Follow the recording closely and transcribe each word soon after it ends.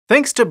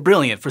Thanks to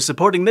Brilliant for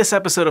supporting this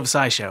episode of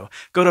SciShow.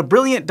 Go to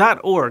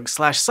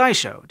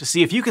brilliant.org/SciShow to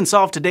see if you can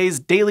solve today's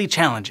daily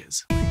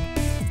challenges.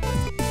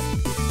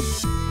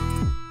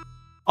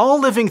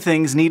 All living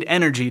things need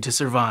energy to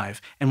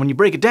survive, and when you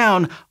break it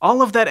down,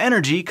 all of that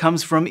energy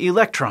comes from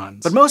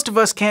electrons. But most of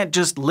us can't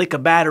just lick a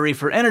battery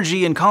for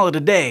energy and call it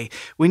a day.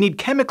 We need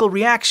chemical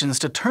reactions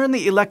to turn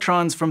the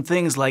electrons from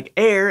things like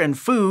air and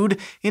food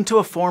into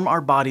a form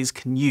our bodies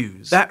can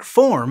use. That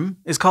form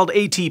is called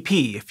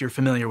ATP, if you're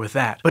familiar with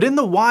that. But in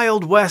the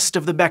wild west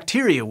of the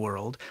bacteria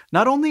world,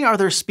 not only are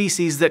there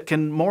species that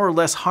can more or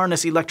less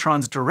harness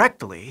electrons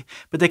directly,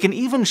 but they can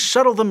even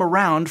shuttle them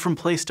around from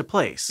place to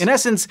place. In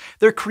essence,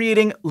 they're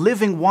creating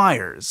living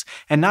wires.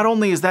 And not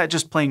only is that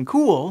just plain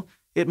cool,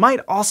 it might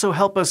also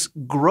help us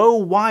grow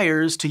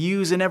wires to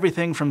use in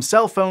everything from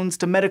cell phones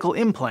to medical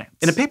implants.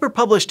 In a paper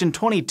published in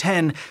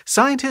 2010,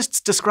 scientists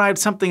described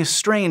something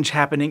strange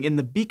happening in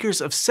the beakers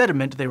of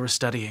sediment they were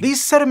studying.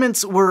 These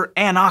sediments were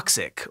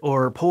anoxic,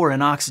 or poor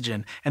in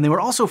oxygen, and they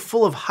were also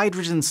full of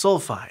hydrogen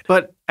sulfide.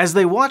 But as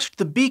they watched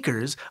the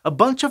beakers, a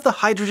bunch of the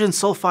hydrogen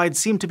sulfide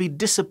seemed to be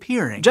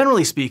disappearing.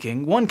 Generally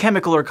speaking, one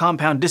chemical or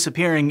compound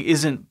disappearing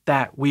isn't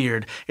that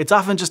weird. It's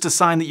often just a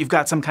sign that you've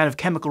got some kind of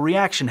chemical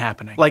reaction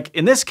happening. Like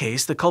in this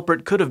case, the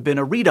culprit could have been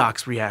a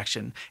redox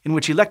reaction, in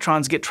which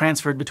electrons get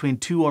transferred between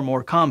two or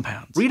more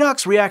compounds.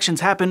 Redox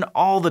reactions happen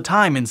all the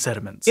time in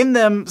sediments. In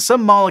them,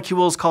 some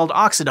molecules called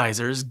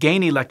oxidizers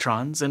gain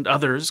electrons, and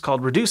others,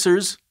 called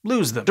reducers,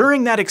 lose them.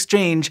 During that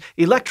exchange,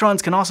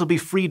 electrons can also be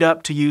freed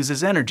up to use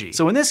as energy.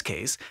 So in this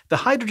case, the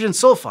hydrogen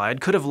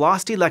sulfide could have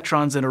lost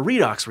electrons in a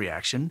redox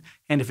reaction,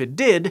 and if it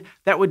did,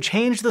 that would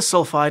change the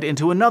sulfide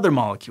into another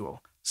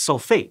molecule,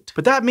 sulfate.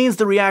 But that means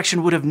the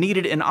reaction would have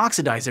needed an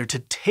oxidizer to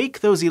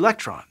take those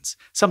electrons,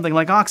 something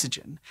like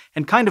oxygen,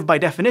 and kind of by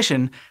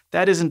definition,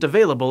 that isn't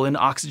available in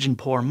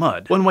oxygen-poor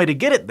mud. One way to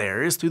get it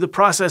there is through the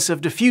process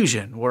of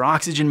diffusion, where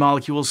oxygen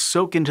molecules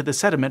soak into the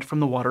sediment from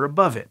the water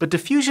above it. But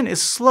diffusion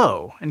is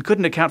slow, and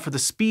couldn't account for the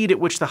speed at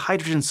which the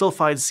hydrogen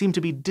sulfides seem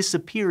to be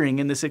disappearing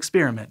in this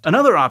experiment.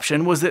 Another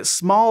option was that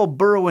small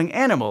burrowing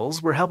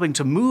animals were helping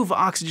to move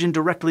oxygen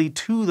directly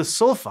to the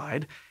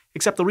sulfide,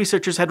 except the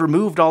researchers had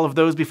removed all of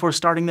those before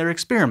starting their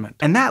experiment.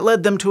 And that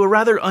led them to a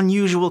rather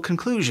unusual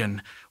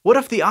conclusion. What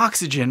if the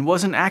oxygen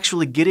wasn't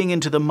actually getting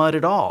into the mud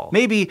at all?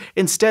 Maybe,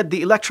 instead,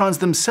 the electrons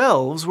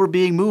themselves were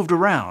being moved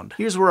around.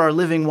 Here's where our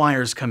living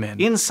wires come in.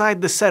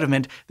 Inside the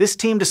sediment, this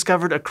team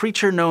discovered a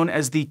creature known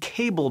as the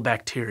cable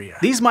bacteria.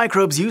 These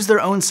microbes use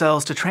their own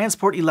cells to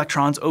transport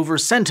electrons over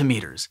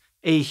centimeters,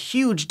 a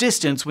huge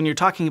distance when you're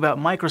talking about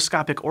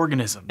microscopic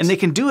organisms. And they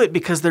can do it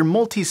because they're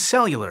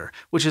multicellular,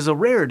 which is a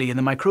rarity in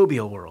the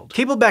microbial world.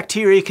 Cable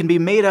bacteria can be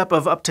made up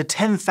to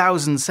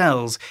 10,000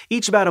 cells,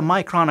 each about a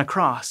micron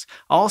across,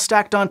 all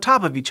stacked on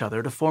top of each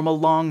other to form a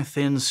long,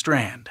 thin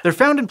strand. They're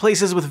found in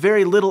places with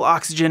very little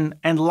oxygen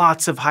and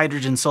lots of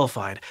hydrogen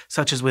sulfide,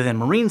 such as within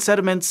marine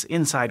sediments,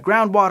 inside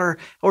groundwater,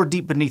 or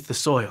deep beneath the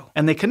soil.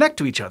 And they connect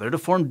to each other to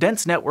form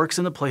dense networks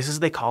in the places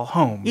they call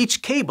home.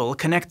 Each cable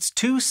connects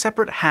two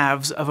separate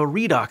halves of a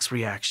redox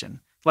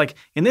reaction. Like,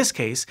 in this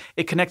case,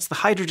 it connects the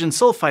hydrogen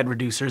sulfide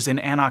reducers in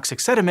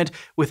anoxic sediment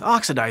with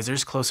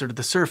oxidizers closer to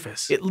the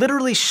surface. It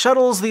literally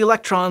shuttles the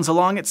electrons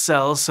along its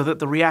cells so that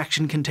the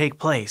reaction can take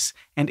place,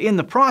 and in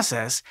the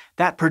process,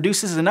 that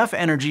produces enough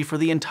energy for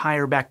the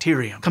entire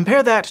bacterium.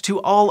 Compare that to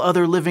all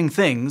other living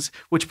things,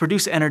 which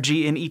produce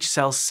energy in each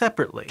cell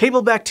separately.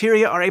 Cable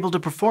bacteria are able to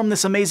perform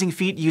this amazing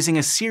feat using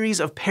a series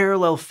of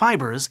parallel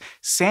fibers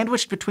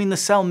sandwiched between the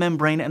cell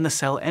membrane and the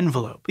cell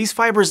envelope. These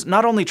fibers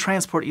not only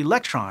transport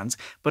electrons,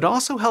 but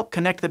also help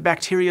connect the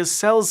bacteria's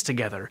cells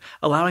together,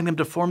 allowing them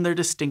to form their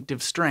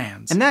distinctive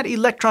strands. And that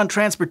electron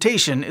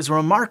transportation is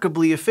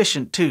remarkably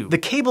efficient too. The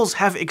cables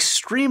have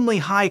extremely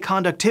high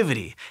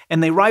conductivity,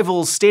 and they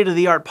rival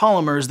state-of-the-art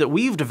polymers that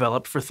we've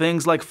developed for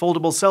things like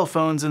foldable cell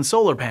phones and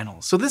solar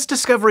panels. So this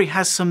discovery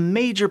has some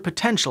major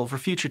potential for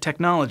future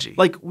technology.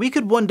 Like, we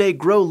could one day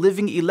grow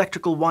living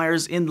electrical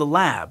wires in the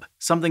lab,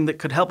 something that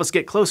could help us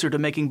get closer to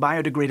making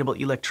biodegradable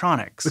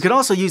electronics. We could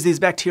also use these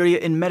bacteria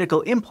in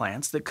medical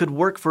implants that could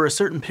work for a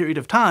certain period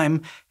of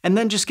time and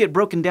then just get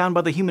broken down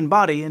by the human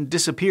body and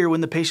disappear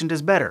when the patient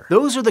is better.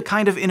 Those are the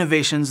kind of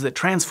innovations that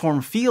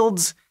transform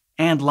fields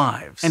and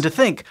lives. And to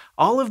think,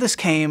 all of this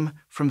came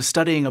from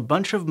studying a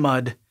bunch of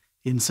mud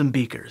in some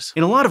beakers.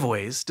 In a lot of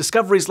ways,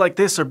 discoveries like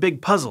this are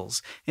big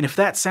puzzles, and if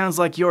that sounds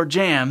like your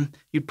jam,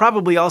 you'd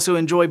probably also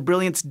enjoy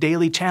Brilliant's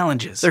daily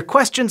challenges. They're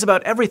questions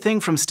about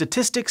everything from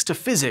statistics to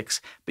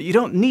physics, but you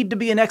don't need to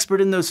be an expert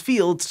in those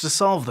fields to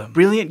solve them.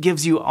 Brilliant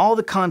gives you all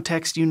the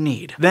context you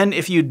need. Then,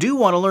 if you do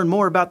want to learn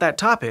more about that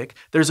topic,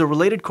 there's a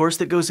related course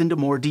that goes into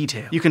more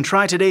detail. You can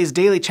try today's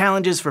daily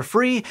challenges for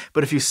free,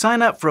 but if you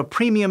sign up for a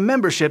premium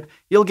membership,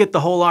 you'll get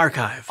the whole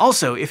archive.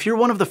 Also, if you're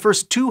one of the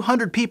first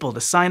 200 people to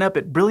sign up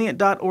at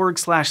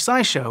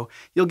brilliant.org/SciShow,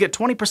 you'll get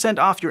 20%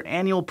 off your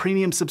annual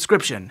premium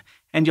subscription,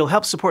 and you'll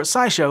help support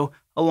SciShow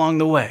along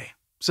the way.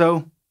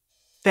 So,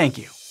 thank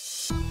you.